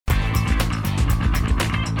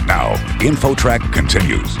Now, InfoTrack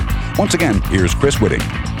continues. Once again, here's Chris Whitting.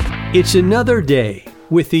 It's another day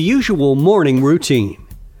with the usual morning routine.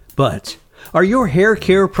 But are your hair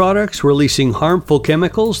care products releasing harmful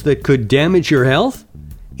chemicals that could damage your health?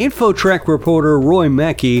 InfoTrack reporter Roy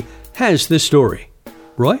Mackey has the story.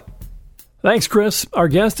 Roy? Thanks, Chris. Our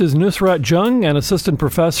guest is Nusrat Jung, an assistant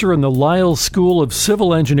professor in the Lyles School of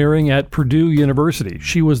Civil Engineering at Purdue University.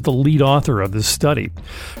 She was the lead author of this study.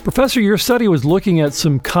 Professor, your study was looking at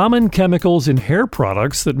some common chemicals in hair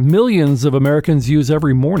products that millions of Americans use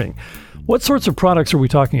every morning. What sorts of products are we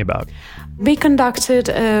talking about? We conducted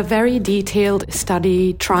a very detailed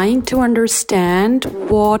study trying to understand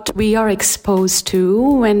what we are exposed to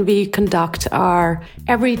when we conduct our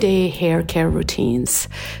everyday hair care routines.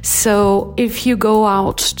 So if you go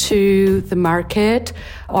out to the market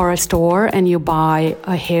or a store and you buy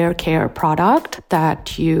a hair care product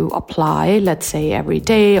that you apply, let's say every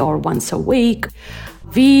day or once a week,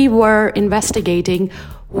 we were investigating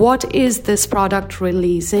what is this product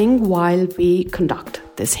releasing while we conduct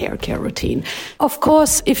this hair care routine. Of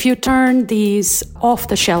course, if you turn these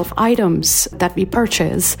off-the-shelf items that we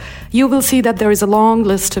purchase, you will see that there is a long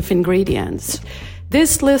list of ingredients.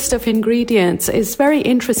 This list of ingredients is very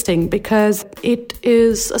interesting because it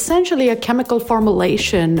is essentially a chemical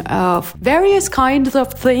formulation of various kinds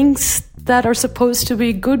of things that are supposed to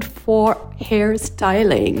be good for hair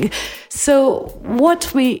styling. So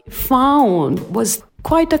what we found was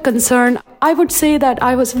quite a concern. I would say that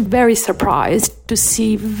I was very surprised to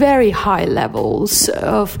see very high levels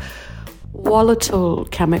of volatile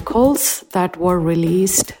chemicals that were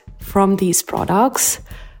released from these products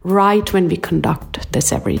right when we conduct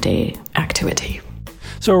this everyday activity.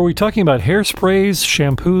 So are we talking about hairsprays,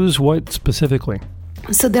 shampoos, what specifically?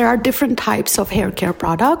 So there are different types of hair care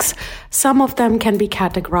products. Some of them can be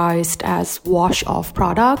categorized as wash-off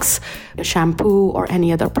products, a shampoo or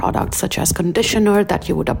any other product such as conditioner that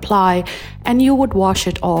you would apply and you would wash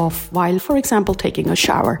it off while, for example, taking a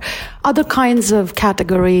shower. Other kinds of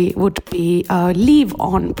category would be a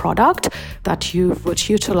leave-on product that you would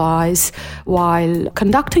utilize while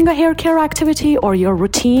conducting a hair care activity or your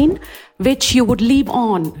routine, which you would leave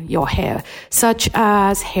on your hair, such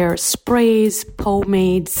as hairsprays,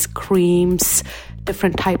 pomades, creams,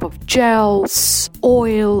 different type of gels,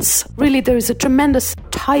 oils. Really, there is a tremendous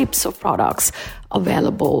types of products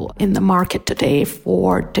available in the market today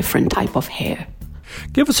for different type of hair.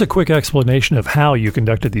 Give us a quick explanation of how you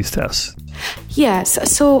conducted these tests. Yes,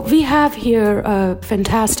 so we have here a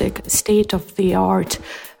fantastic state-of-the-art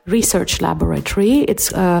research laboratory.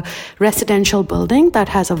 It's a residential building that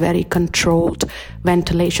has a very controlled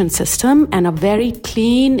ventilation system and a very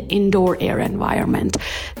clean indoor air environment.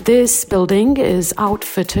 This building is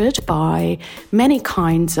outfitted by many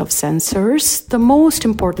kinds of sensors. The most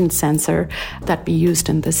important sensor that we used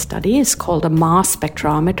in this study is called a mass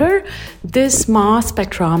spectrometer. This mass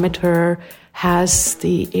spectrometer has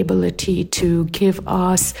the ability to give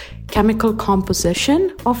us chemical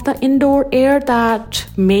composition of the indoor air that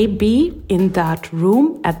may be in that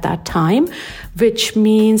room at that time, which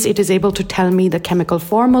means it is able to tell me the chemical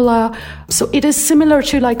formula. So it is similar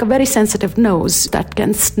to like a very sensitive nose that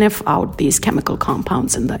can sniff out these chemical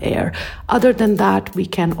compounds in the air. Other than that, we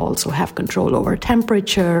can also have control over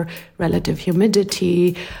temperature, relative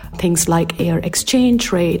humidity, things like air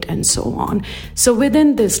exchange rate, and so on. So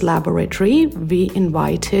within this laboratory, we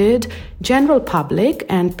invited general public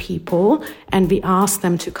and people, and we asked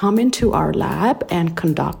them to come into our lab and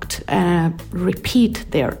conduct, repeat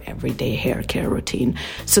their everyday hair care routine.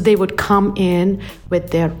 So they would come in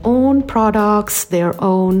with their own products, their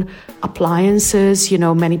own appliances. You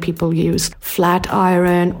know, many people use flat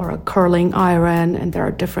iron or a curling iron, and there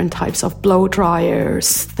are different types of blow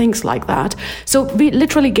dryers, things like that. So we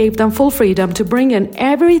literally gave them full freedom to bring in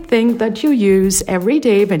everything that you use every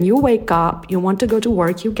day when you wake up, you want to go to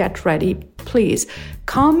work, you get ready. Please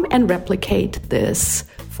come and replicate this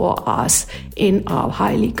for us in a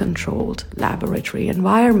highly controlled laboratory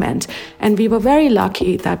environment. And we were very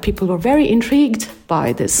lucky that people were very intrigued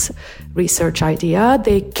by this research idea.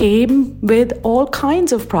 They came with all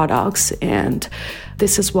kinds of products, and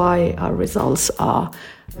this is why our results are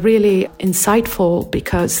really insightful,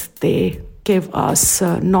 because they give us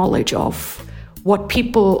knowledge of what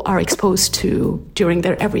people are exposed to during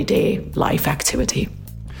their everyday life activity.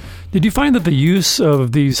 Did you find that the use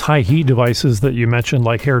of these high heat devices that you mentioned,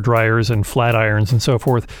 like hair dryers and flat irons and so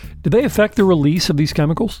forth, did they affect the release of these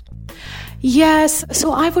chemicals? Yes.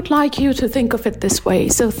 So I would like you to think of it this way.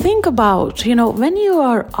 So think about, when you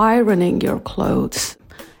are ironing your clothes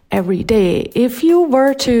every day, if you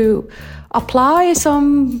were to apply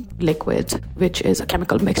some liquid, which is a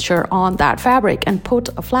chemical mixture, on that fabric and put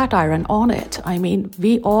a flat iron on it. I mean,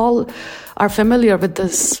 we all are familiar with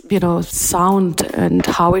this, sound and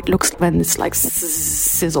how it looks when it's like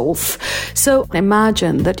sizzles. So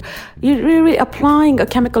imagine that you're really applying a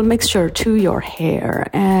chemical mixture to your hair,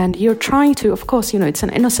 and you're trying to, of course, it's an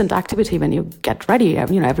innocent activity when you get ready.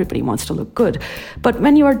 Everybody wants to look good. But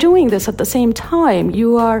when you are doing this at the same time,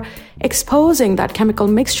 you are exposing that chemical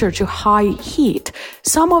mixture to high heat.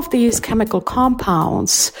 Some of these chemical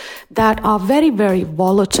compounds that are very, very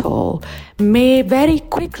volatile may very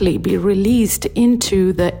quickly be released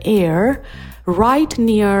into the air right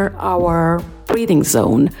near our breathing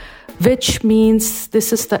zone, which means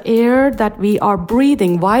this is the air that we are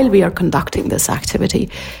breathing while we are conducting this activity,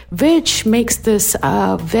 which makes this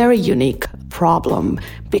a very unique problem,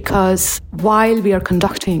 because while we are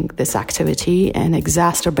conducting this activity and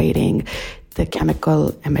exacerbating the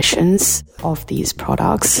chemical emissions of these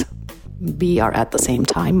products, we are at the same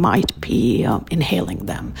time might be inhaling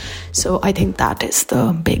them. So I think that is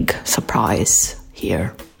the big surprise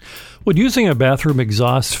here. Would using a bathroom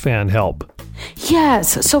exhaust fan help?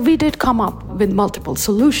 Yes, so we did come up with multiple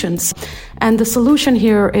solutions. And the solution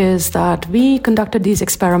here is that we conducted these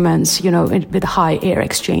experiments, with high air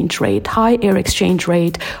exchange rate. High air exchange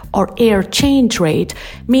rate or air change rate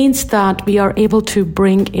means that we are able to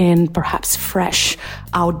bring in perhaps fresh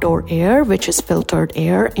outdoor air, which is filtered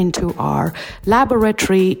air, into our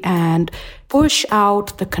laboratory and push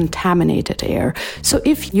out the contaminated air. So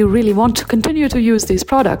if you really want to continue to use these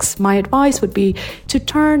products, my advice would be to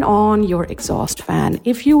turn on your exhaust fan.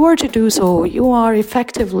 If you were to do so, you are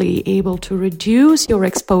effectively able to reduce your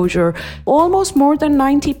exposure almost more than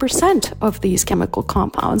 90% of these chemical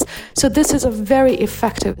compounds. So this is a very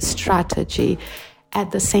effective strategy.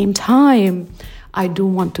 At the same time, I do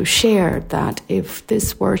want to share that if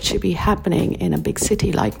this were to be happening in a big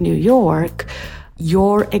city like New York,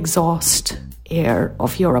 your exhaust air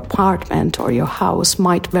of your apartment or your house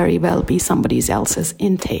might very well be somebody else's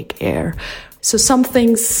intake air. So some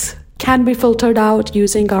things can be filtered out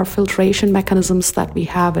using our filtration mechanisms that we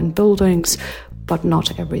have in buildings, but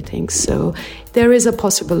not everything. So there is a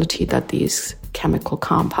possibility that these chemical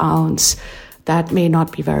compounds that may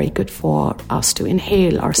not be very good for us to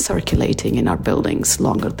inhale are circulating in our buildings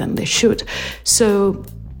longer than they should. So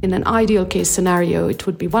in an ideal case scenario, it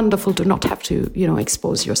would be wonderful to not have to,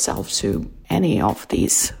 expose yourself to any of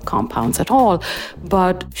these compounds at all.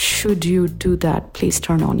 But should you do that, please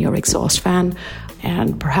turn on your exhaust fan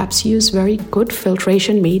and perhaps use very good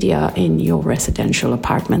filtration media in your residential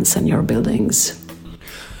apartments and your buildings.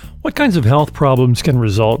 What kinds of health problems can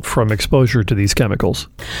result from exposure to these chemicals?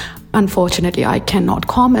 Unfortunately, I cannot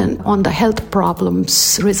comment on the health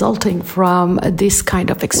problems resulting from this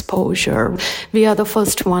kind of exposure. We are the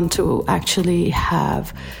first one to actually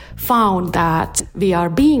have found that we are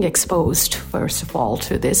being exposed, first of all,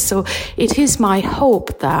 to this. So it is my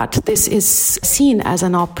hope that this is seen as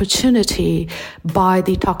an opportunity by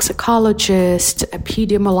the toxicologist,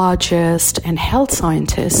 epidemiologist, and health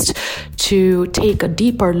scientist to take a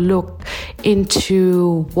deeper look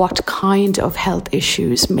into what kind of health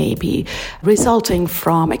issues may be resulting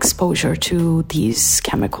from exposure to these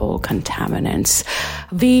chemical contaminants.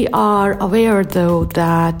 We are aware, though,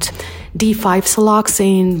 that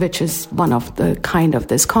D5-siloxane, which is one of the kind of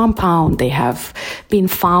this compound, they have been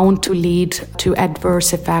found to lead to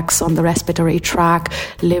adverse effects on the respiratory tract,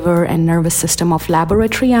 liver, and nervous system of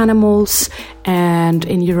laboratory animals. And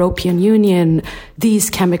in European Union, these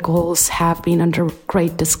chemicals have been under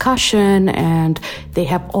great discussion, and they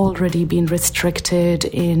have already been restricted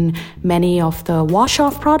in many of the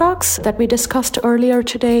wash-off products that we discussed earlier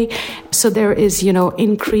today. So there is,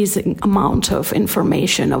 increasing amount of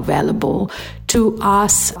information available to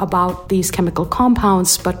us about these chemical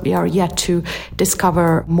compounds, but we are yet to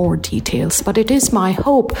discover more details. But it is my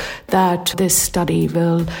hope that this study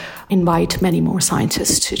will invite many more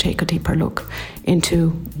scientists to take a deeper look into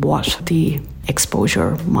what the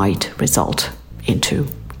exposure might result into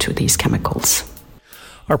to these chemicals.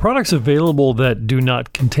 Are products available that do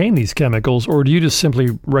not contain these chemicals, or do you just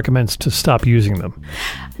simply recommend to stop using them?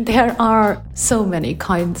 There are so many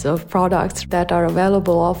kinds of products that are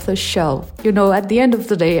available off the shelf. At the end of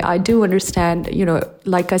the day, I do understand,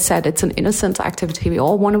 like I said, it's an innocent activity. We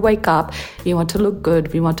all want to wake up. We want to look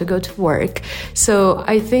good. We want to go to work. So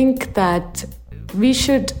I think that we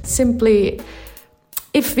should simply,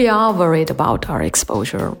 if we are worried about our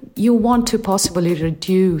exposure, you want to possibly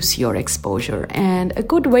reduce your exposure. And a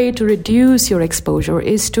good way to reduce your exposure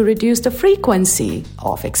is to reduce the frequency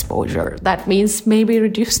of exposure. That means maybe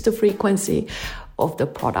reduce the frequency of the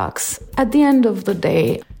products. At the end of the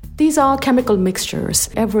day, These are chemical mixtures.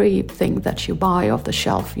 Everything that you buy off the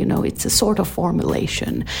shelf, it's a sort of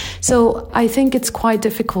formulation. So I think it's quite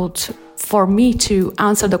difficult for me to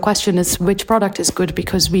answer the question is which product is good,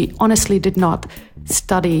 because we honestly did not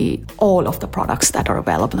study all of the products that are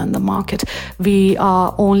available in the market. We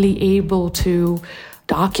are only able to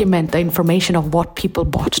document the information of what people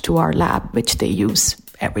bought to our lab, which they use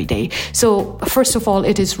every day. So first of all,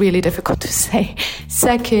 it is really difficult to say.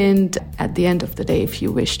 Second, at the end of the day, if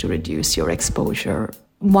you wish to reduce your exposure,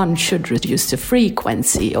 one should reduce the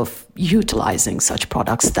frequency of utilizing such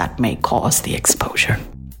products that may cause the exposure.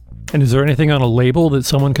 And is there anything on a label that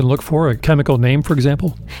someone can look for, a chemical name, for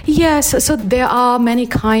example? Yes, so there are many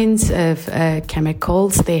kinds of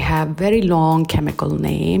chemicals. They have very long chemical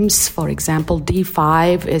names. For example,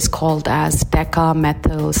 D5 is called as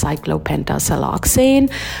decamethylcyclopentasiloxane.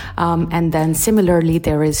 And then similarly,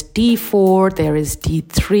 there is D4, there is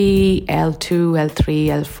D3, L2, L3,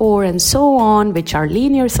 L4, and so on, which are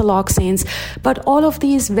linear siloxanes. But all of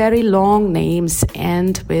these very long names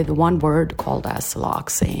end with one word called as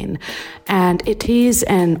siloxane. And it is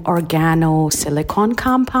an organosilicon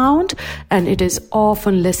compound, and it is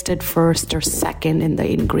often listed first or second in the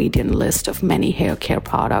ingredient list of many hair care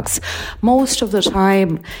products. Most of the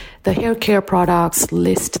time, the hair care products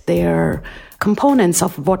list their components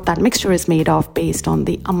of what that mixture is made of based on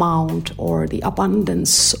the amount or the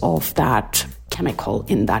abundance of that chemical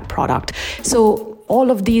in that product. So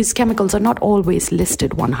all of these chemicals are not always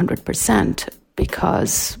listed 100%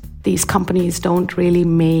 because these companies don't really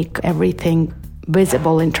make everything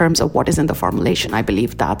visible in terms of what is in the formulation. I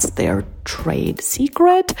believe that's their trade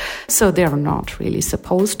secret. So they're not really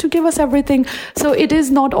supposed to give us everything. So it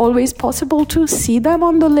is not always possible to see them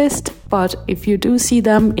on the list. But if you do see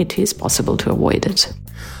them, it is possible to avoid it.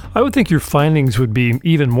 I would think your findings would be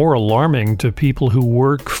even more alarming to people who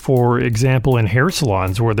work, for example, in hair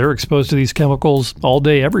salons where they're exposed to these chemicals all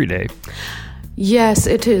day, every day. Yes,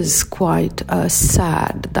 it is quite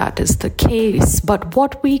sad that is the case. But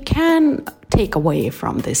what we can take away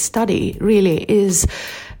from this study really is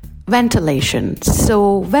ventilation.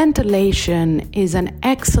 So ventilation is an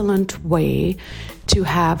excellent way to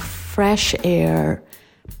have fresh air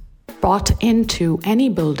brought into any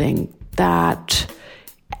building that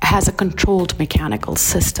has a controlled mechanical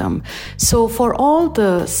system. So for all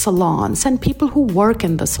the salons and people who work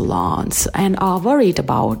in the salons and are worried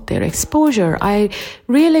about their exposure, I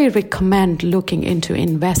really recommend looking into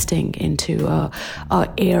investing into a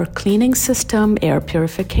air cleaning system, air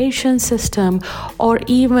purification system, or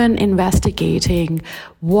even investigating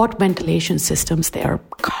what ventilation systems their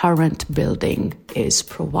current building is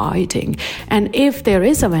providing. And if there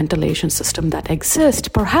is a ventilation system that exists,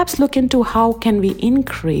 perhaps look into how can we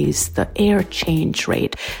increase the air change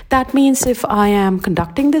rate. That means if I am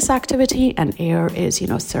conducting this activity and air is,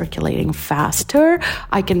 circulating faster,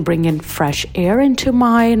 I can bring in fresh air into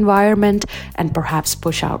my environment and perhaps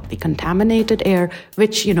push out the contaminated air,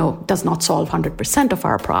 which, does not solve 100% of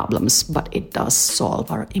our problems, but it does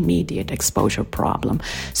solve our immediate exposure problem.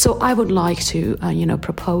 So I would like to,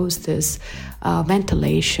 propose this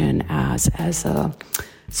ventilation as a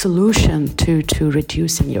solution to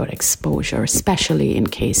reducing your exposure, especially in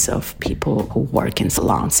case of people who work in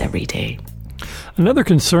salons every day. Another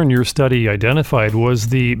concern your study identified was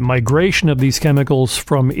the migration of these chemicals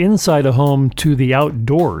from inside a home to the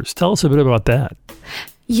outdoors. Tell us a bit about that.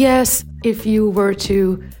 Yes, if you were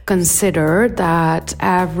to consider that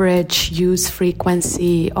average use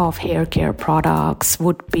frequency of hair care products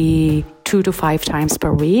would be 2 to 5 times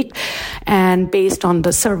per week, and based on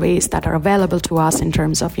the surveys that are available to us in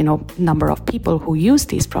terms of, number of people who use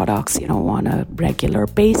these products, on a regular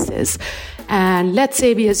basis, and let's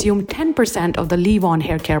say we assume 10% of the leave-on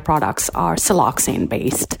hair care products are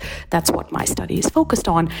siloxane-based. That's what my study is focused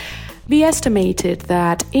on. We estimated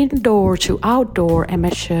that indoor to outdoor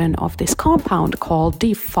emission of this compound called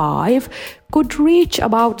D5 could reach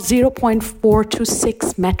about 0.4 to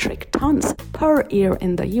 6 metric tons per year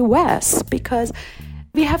in the US, because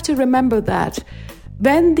we have to remember that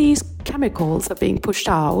when these chemicals are being pushed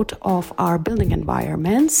out of our building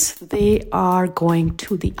environments, they are going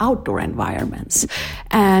to the outdoor environments.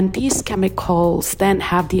 And these chemicals then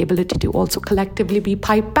have the ability to also collectively be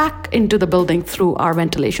piped back into the building through our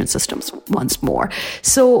ventilation systems once more.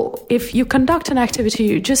 So if you conduct an activity,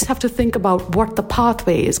 you just have to think about what the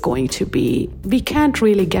pathway is going to be. We can't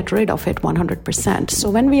really get rid of it 100%. So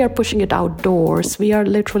when we are pushing it outdoors, we are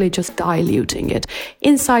literally just diluting it.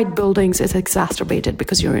 Inside buildings, it's exacerbated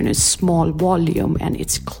because you're in a small volume and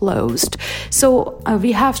it's closed. So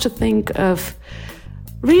we have to think of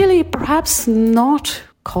really perhaps not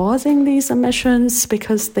causing these emissions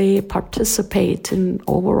because they participate in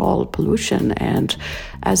overall pollution. And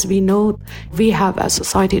as we know, we have as a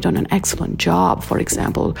society done an excellent job, for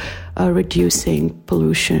example, reducing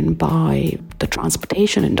pollution by the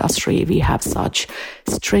transportation industry. We have such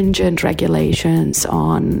stringent regulations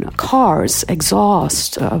on cars,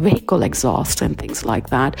 exhaust, vehicle exhaust, and things like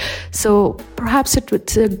that. So perhaps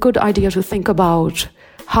it's a good idea to think about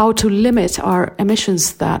how to limit our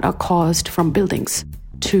emissions that are caused from buildings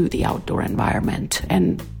to the outdoor environment.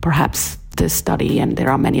 And perhaps this study, and there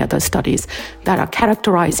are many other studies that are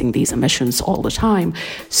characterizing these emissions all the time.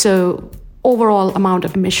 So overall amount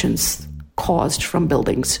of emissions caused from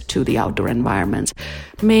buildings to the outdoor environment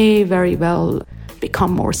may very well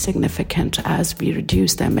become more significant as we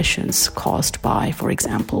reduce the emissions caused by, for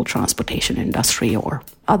example, transportation industry or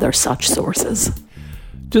other such sources.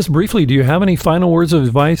 Just briefly, do you have any final words of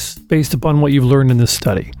advice based upon what you've learned in this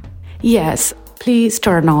study? Yes. Please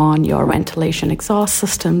turn on your ventilation exhaust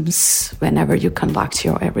systems whenever you conduct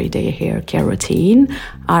your everyday hair care routine.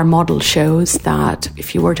 Our model shows that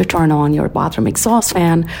if you were to turn on your bathroom exhaust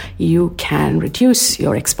fan, you can reduce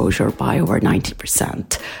your exposure by over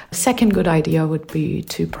 90%. Second good idea would be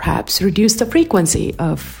to perhaps reduce the frequency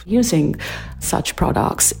of using such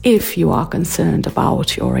products if you are concerned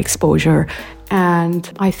about your exposure. And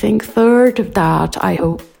I think third, that I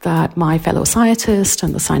hope that my fellow scientists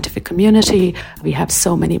and the scientific community, we have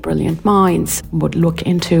so many brilliant minds, would look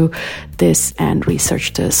into this and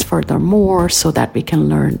research this furthermore so that we can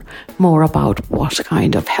learn more about what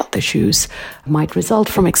kind of health issues might result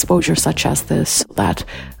from exposure such as this, so that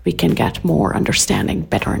we can get more understanding,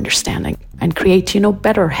 better understanding, and create,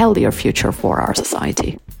 better, healthier future for our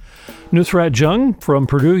society. Nusrat Jung from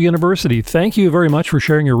Purdue University, thank you very much for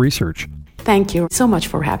sharing your research. Thank you so much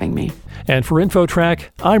for having me. And for InfoTrack,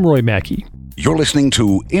 I'm Roy Mackey. You're listening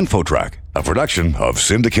to InfoTrack, a production of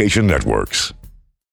Syndication Networks.